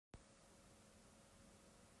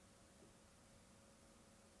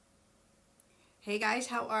Hey guys,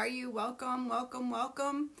 how are you? Welcome, welcome,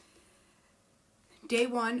 welcome. Day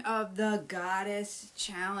 1 of the Goddess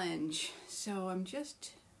Challenge. So I'm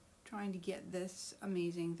just trying to get this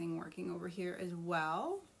amazing thing working over here as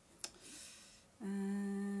well.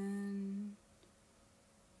 And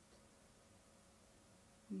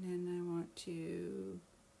then I want to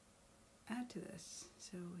add to this.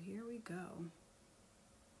 So here we go.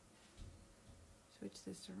 Switch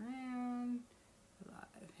this around.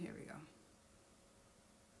 Live. Here we go.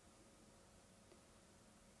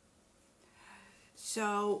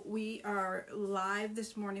 So we are live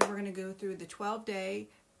this morning. We're going to go through the 12-day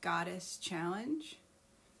Goddess Challenge.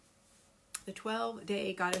 The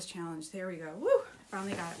 12-day Goddess Challenge. There we go. Woo!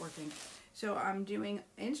 Finally got it working. So I'm doing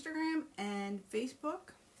Instagram and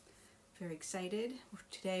Facebook. Very excited.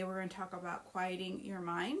 Today we're going to talk about quieting your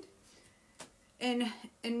mind. And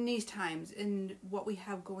in these times, in what we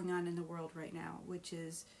have going on in the world right now, which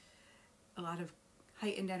is a lot of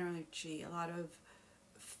heightened energy, a lot of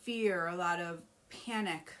fear, a lot of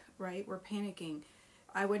panic, right? We're panicking.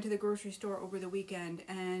 I went to the grocery store over the weekend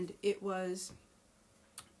and it was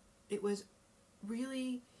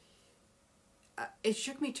really, it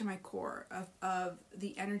shook me to my core of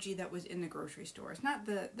the energy that was in the grocery store. It's not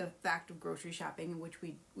the fact of grocery shopping, which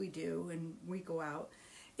we do and we go out.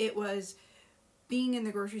 It was being in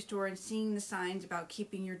the grocery store and seeing the signs about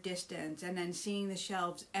keeping your distance and then seeing the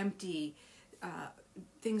shelves empty.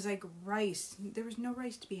 Things like rice. There was no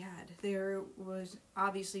rice to be had. There was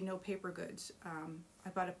obviously no paper goods. I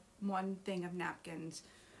bought one thing of napkins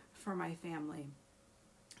for my family.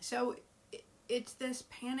 So it's this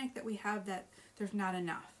panic that we have that there's not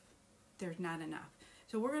enough. There's not enough.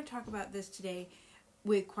 So we're going to talk about this today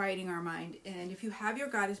with quieting our mind. And if you have your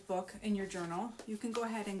goddess book and your journal, you can go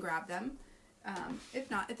ahead and grab them. If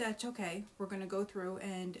not, if that's okay, we're going to go through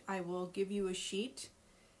and I will give you a sheet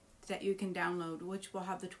that you can download, which will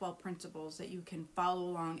have the 12 principles that you can follow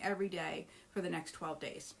along every day for the next 12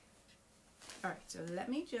 days. All right, so let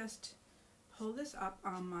me just pull this up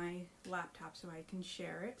on my laptop so I can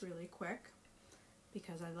share it really quick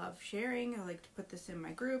because I love sharing. I like to put this in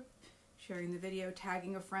my group, sharing the video,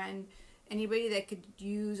 tagging a friend, anybody that could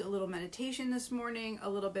use a little meditation this morning, a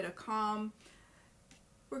little bit of calm.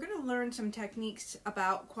 We're going to learn some techniques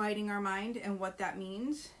about quieting our mind and what that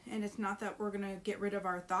means. And it's not that we're going to get rid of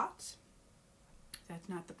our thoughts. That's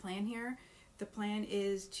not the plan here. The plan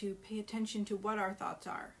is to pay attention to what our thoughts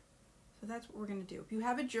are. So that's what we're going to do. If you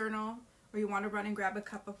have a journal or you want to run and grab a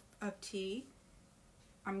cup of tea,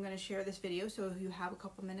 I'm going to share this video. So if you have a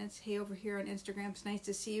couple minutes, hey, over here on Instagram, it's nice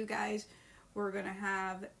to see you guys. We're going to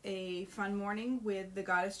have a fun morning with the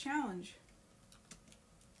Goddess Challenge.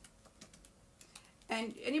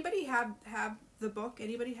 And anybody have the book?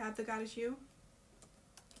 Anybody have the Goddess You?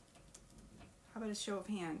 How about a show of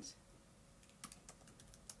hands?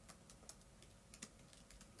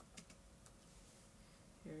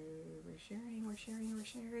 Here, we're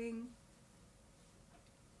sharing.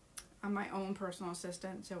 I'm my own personal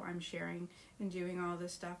assistant, so I'm sharing and doing all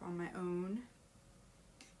this stuff on my own.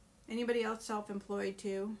 Anybody else self-employed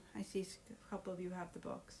too? I see a couple of you have the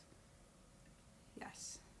books.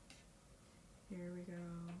 Yes. Here we go,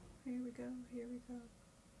 here we go, here we go.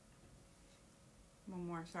 One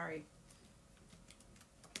more, sorry.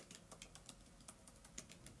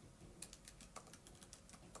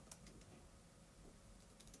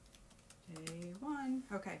 Day 1,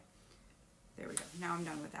 okay. There we go, now I'm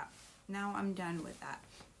done with that.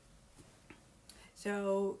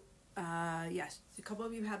 So, yes, a couple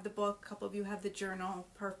of you have the book, a couple of you have the journal,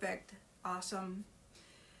 perfect, awesome.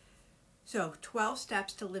 So 12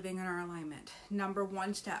 steps to living in our alignment. Number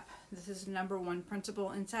 1 step. This is the number 1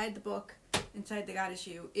 principle inside the book, inside the Goddess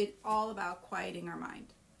You. It's all about quieting our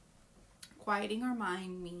mind. Quieting our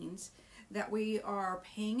mind means that we are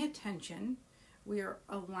paying attention. We are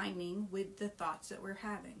aligning with the thoughts that we're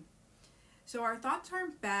having. So our thoughts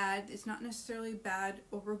aren't bad. It's not necessarily bad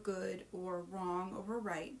over good or wrong over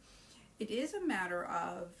right. It is a matter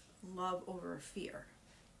of love over fear.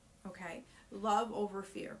 Okay? Love over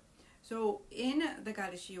fear. So in the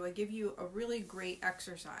Goddess You, I give you a really great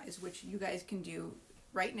exercise, which you guys can do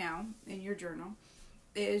right now in your journal,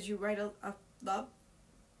 is you write a love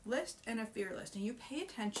list and a fear list, and you pay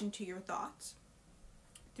attention to your thoughts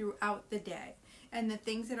throughout the day and the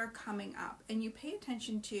things that are coming up. And you pay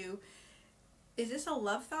attention to, is this a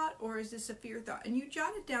love thought or is this a fear thought? And you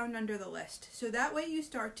jot it down under the list. So that way you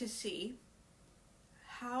start to see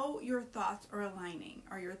how your thoughts are aligning.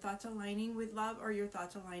 Are your thoughts aligning with love or are your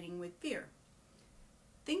thoughts aligning with fear?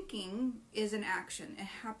 Thinking is an action. It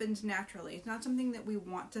happens naturally. It's not something that we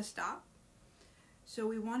want to stop. So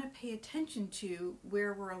we want to pay attention to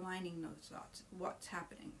where we're aligning those thoughts, what's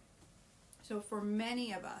happening. So for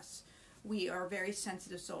many of us, we are very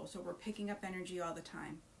sensitive souls, so we're picking up energy all the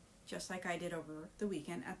time, just like I did over the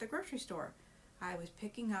weekend at the grocery store. I was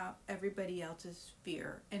picking up everybody else's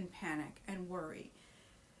fear and panic and worry.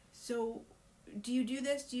 So do you do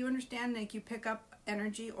this? Do you understand, like, you pick up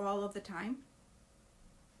energy all of the time?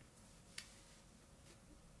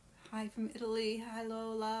 Hi from Italy.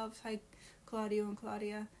 Hello, love. Hi, Claudio and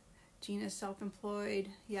Claudia. Gina's self-employed.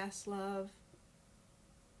 Yes, love.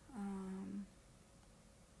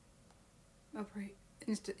 Oh, right.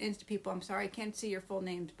 Insta people, I'm sorry, I can't see your full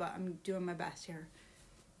names, but I'm doing my best here.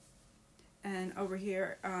 And over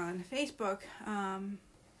here on Facebook,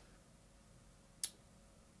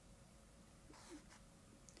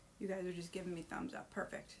 you guys are just giving me thumbs up.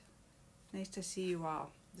 Perfect. Nice to see you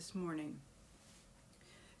all this morning.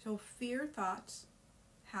 So fear thoughts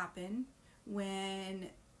happen when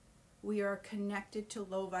we are connected to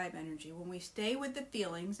low vibe energy. When we stay with the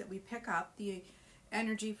feelings that we pick up, the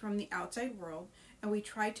energy from the outside world, and we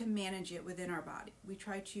try to manage it within our body. We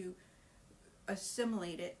try to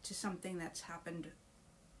assimilate it to something that's happened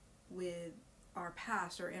with our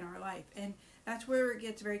past or in our life. And that's where it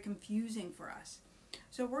gets very confusing for us.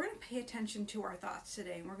 So we're going to pay attention to our thoughts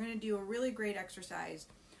today. And we're going to do a really great exercise,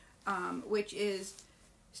 which is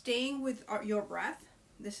staying with your breath.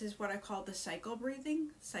 This is what I call the cycle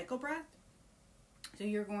breathing, cycle breath. So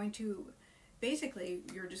you're going to, basically,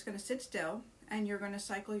 you're just going to sit still and you're going to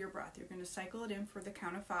cycle your breath. You're going to cycle it in for the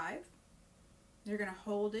count of 5. You're going to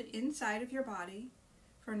hold it inside of your body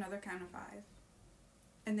for another count of 5.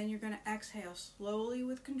 And then you're going to exhale slowly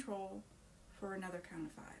with control for another count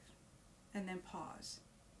of 5. And then pause.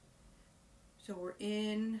 So we're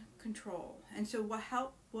in control. And so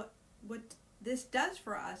what this does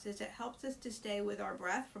for us is it helps us to stay with our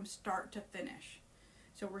breath from start to finish.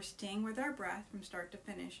 So we're staying with our breath from start to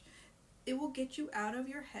finish. It will get you out of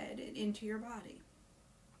your head and into your body.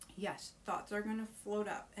 Yes, thoughts are going to float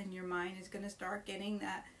up and your mind is going to start getting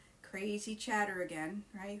that crazy chatter again,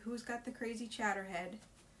 right? Who's got the crazy chatter head?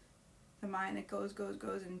 The mind that goes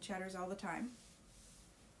and chatters all the time.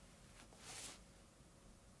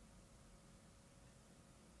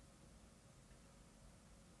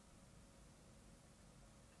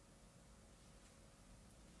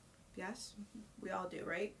 Yes, we all do,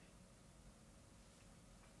 right?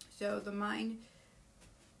 So the mind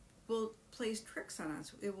will plays tricks on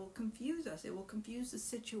us. It will confuse us. It will confuse the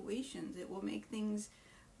situations. It will make things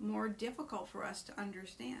more difficult for us to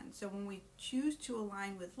understand. So when we choose to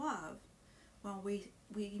align with love, well,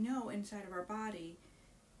 we know inside of our body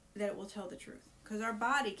that it will tell the truth. Because our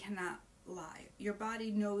body cannot lie. Your body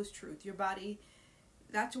knows truth. Your body,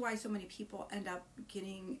 that's why so many people end up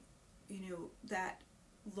getting, that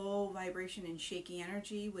low vibration and shaky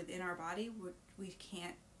energy within our body, which we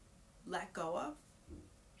can't let go of.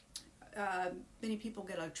 Many people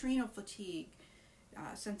get adrenal fatigue.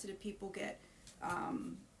 Sensitive people get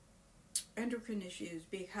endocrine issues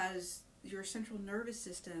because your central nervous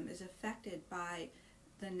system is affected by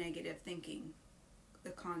the negative thinking,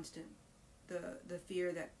 the constant, the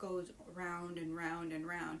fear that goes round and round and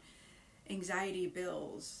round. Anxiety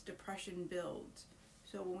builds, depression builds.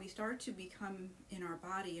 So when we start to become in our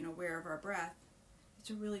body and aware of our breath, it's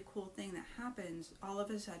a really cool thing that happens. All of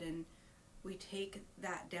a sudden, we take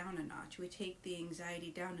that down a notch. We take the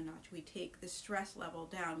anxiety down a notch. We take the stress level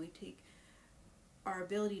down. We take our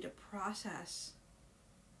ability to process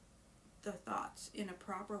the thoughts in a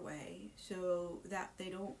proper way so that they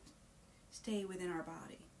don't stay within our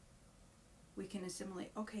body. We can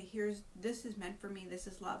assimilate, okay, this is meant for me, this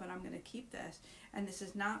is love, and I'm going to keep this, and this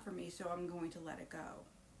is not for me, so I'm going to let it go.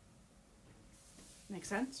 Make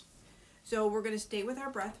sense? So we're going to stay with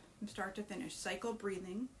our breath from start to finish. Cycle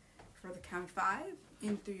breathing for the count 5,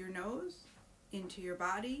 in through your nose, into your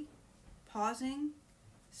body, pausing,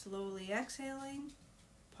 slowly exhaling,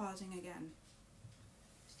 pausing again,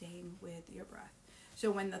 staying with your breath.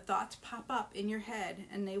 So when the thoughts pop up in your head,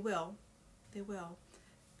 and they will,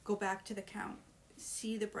 go back to the count.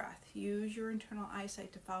 See the breath. Use your internal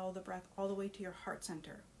eyesight to follow the breath all the way to your heart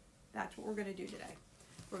center. That's what we're going to do today.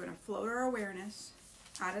 We're going to float our awareness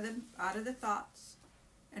out of the thoughts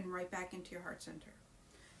and right back into your heart center.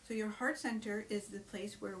 So your heart center is the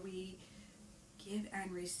place where we give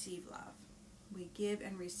and receive love. We give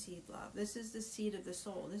and receive love. This is the seat of the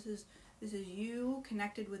soul. This is you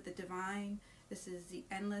connected with the divine. This is the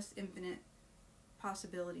endless, infinite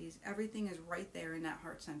possibilities. Everything is right there in that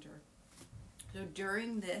heart center. So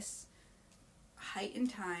during this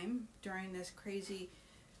heightened time, during this crazy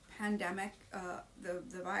pandemic,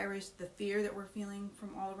 the virus, the fear that we're feeling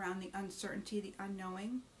from all around, the uncertainty, the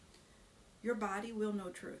unknowing, your body will know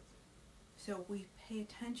truth. So we pay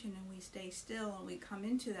attention and we stay still and we come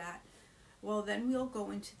into that, well, then we'll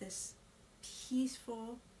go into this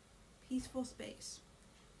peaceful space.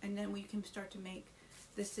 And then we can start to make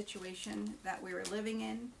this situation that we were living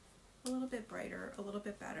in a little bit brighter, a little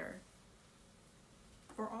bit better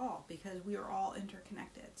for all, because we are all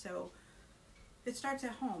interconnected. So it starts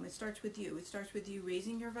at home. It starts with you. It starts with you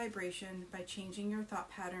raising your vibration by changing your thought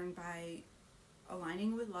pattern, by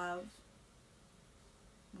aligning with love,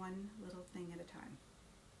 one little thing at a time.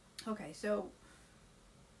 Okay, so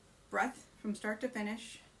breath from start to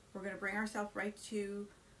finish. We're going to bring ourselves right to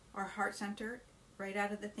our heart center, right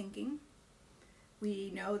out of the thinking.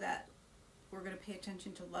 We know that we're going to pay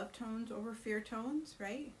attention to love tones over fear tones,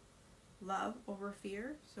 right? Love over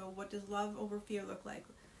fear. So what does love over fear look like?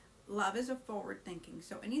 Love is a forward thinking.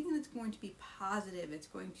 So anything that's going to be positive, it's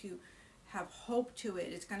going to have hope to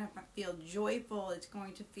it, it's going to feel joyful, it's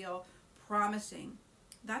going to feel promising.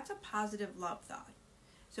 That's a positive love thought.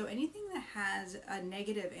 So anything that has a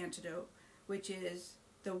negative antidote, which is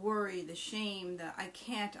the worry, the shame, the I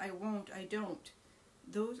can't, I won't, I don't,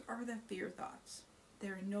 those are the fear thoughts.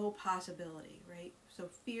 There's no possibility, right? So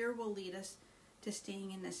fear will lead us to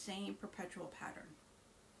staying in the same perpetual pattern.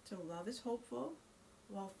 So love is hopeful,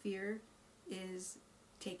 while fear is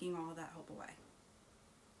taking all that hope away.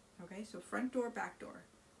 Okay, so front door, back door.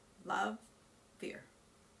 Love, fear.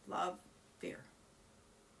 Love, fear.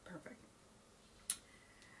 Perfect.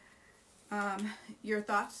 Your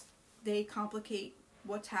thoughts, they complicate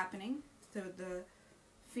what's happening. So the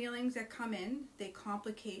feelings that come in, they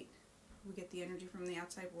complicate. We get the energy from the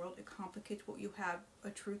outside world. It complicates what you have,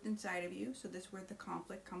 a truth inside of you. So this is where the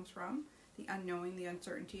conflict comes from, the unknowing, the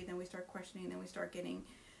uncertainty. Then we start questioning. Then we start getting,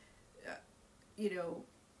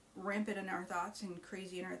 rampant in our thoughts and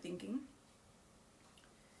crazy in our thinking.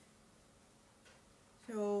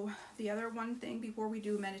 So the other one thing before we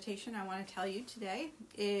do meditation I want to tell you today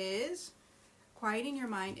is quieting your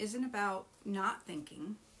mind isn't about not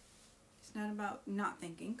thinking. It's not about not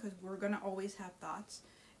thinking, because we're going to always have thoughts.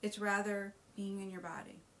 It's rather being in your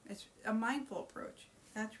body. It's a mindful approach.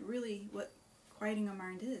 That's really what quieting a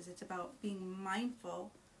mind is. It's about being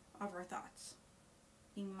mindful of our thoughts.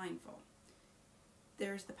 Being mindful.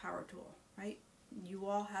 There's the power tool, right? You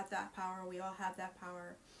all have that power. We all have that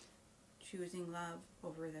power. Choosing love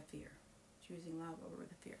over the fear. Choosing love over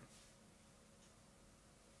the fear.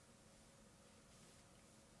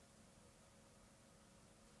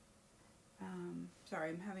 Sorry,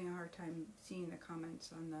 I'm having a hard time seeing the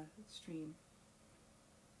comments on the stream.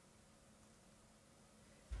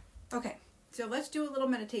 Okay, so let's do a little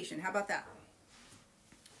meditation. How about that?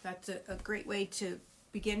 That's a great way to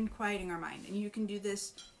begin quieting our mind. And you can do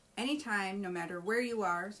this anytime, no matter where you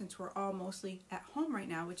are, since we're all mostly at home right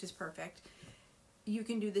now, which is perfect. You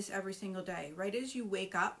can do this every single day. Right as you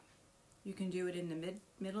wake up, you can do it in the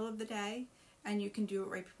middle of the day, and you can do it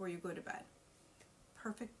right before you go to bed.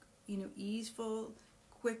 Perfect, easeful,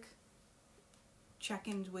 quick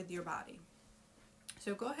check-ins with your body.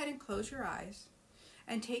 So go ahead and close your eyes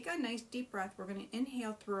and take a nice deep breath. We're going to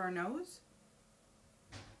inhale through our nose,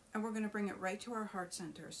 and we're going to bring it right to our heart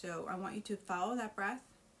center. So I want you to follow that breath.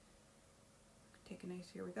 Take a nice,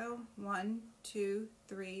 here we go. 1, 2,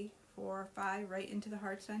 3, 4, 5, right into the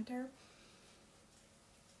heart center.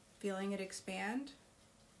 Feeling it expand.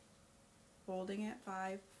 Holding it,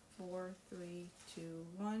 5, 4, 3, 2,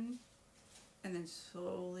 1. And then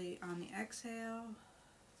slowly on the exhale,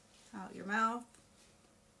 out your mouth.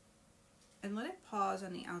 And let it pause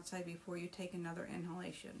on the outside before you take another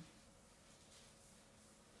inhalation.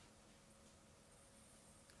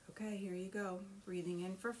 Okay, here you go. Breathing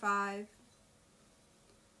in for 5.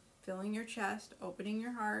 Filling your chest, opening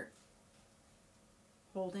your heart.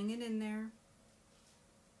 Holding it in there.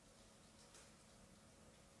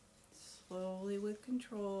 Slowly with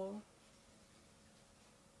control.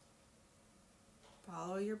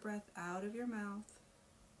 Follow your breath out of your mouth.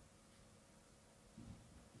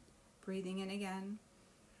 Breathing in again.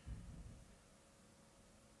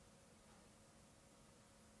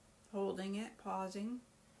 Holding it, pausing.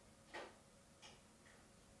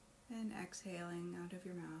 And exhaling out of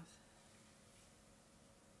your mouth.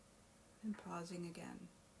 And pausing again.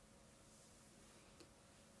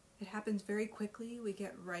 It happens very quickly. We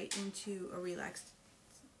get right into a relaxed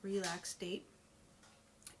state.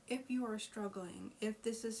 If you are struggling, if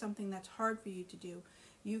this is something that's hard for you to do,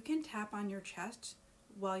 you can tap on your chest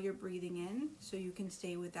while you're breathing in, so you can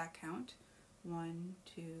stay with that count. 1,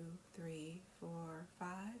 2, 3, 4, 5.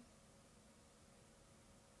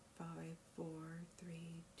 5, 4, 3,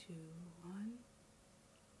 2, 2, 1.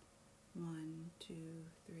 1, 2,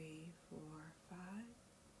 3, 4, 5.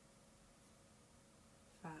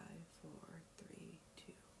 5, 4, 3, 2,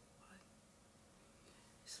 1.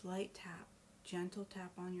 Slight tap, gentle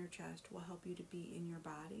tap on your chest will help you to be in your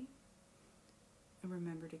body. And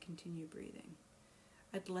remember to continue breathing.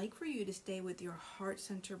 I'd like for you to stay with your heart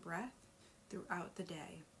center breath throughout the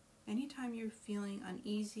day. Anytime you're feeling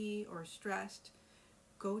uneasy or stressed,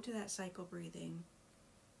 go to that cycle breathing.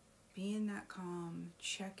 Be in that calm,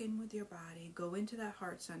 check in with your body, go into that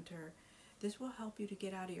heart center. This will help you to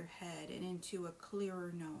get out of your head and into a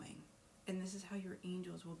clearer knowing. And this is how your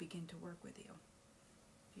angels will begin to work with you.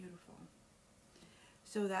 Beautiful.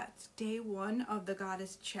 So that's day 1 of the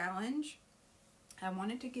Goddess Challenge. I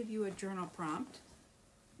wanted to give you a journal prompt.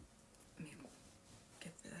 Let me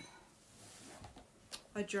get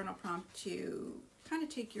a journal prompt to kind of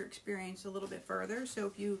take your experience a little bit further.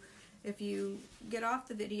 So if you get off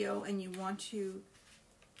the video and you want to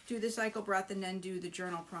do the cycle breath and then do the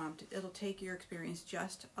journal prompt, it'll take your experience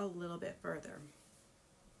just a little bit further.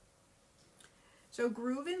 So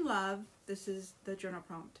groove in love, this is the journal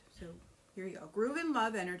prompt. So here you go. Groove in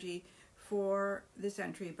love energy for this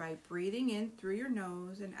entry by breathing in through your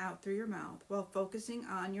nose and out through your mouth while focusing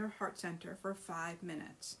on your heart center for 5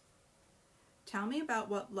 minutes. Tell me about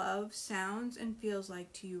what love sounds and feels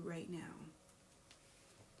like to you right now.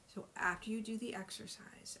 So after you do the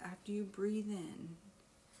exercise, after you breathe in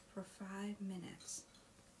for 5 minutes,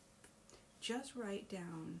 just write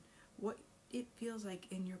down what it feels like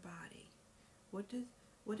in your body.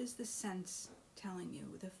 What is the sense telling you?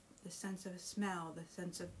 The sense of smell, the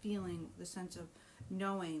sense of feeling, the sense of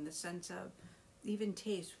knowing, the sense of even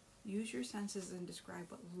taste. Use your senses and describe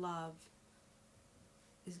what love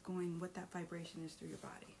is going, what that vibration is through your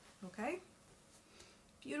body. Okay?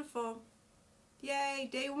 Beautiful. Yay,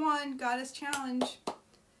 day 1, Goddess Challenge.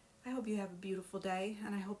 I hope you have a beautiful day,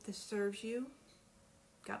 and I hope this serves you.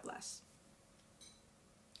 God bless.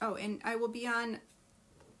 Oh, and I will be on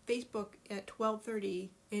Facebook at 12:30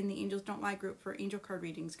 in the Angels Don't Lie group for angel card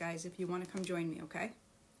readings, guys, if you want to come join me, okay?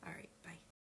 All right, bye.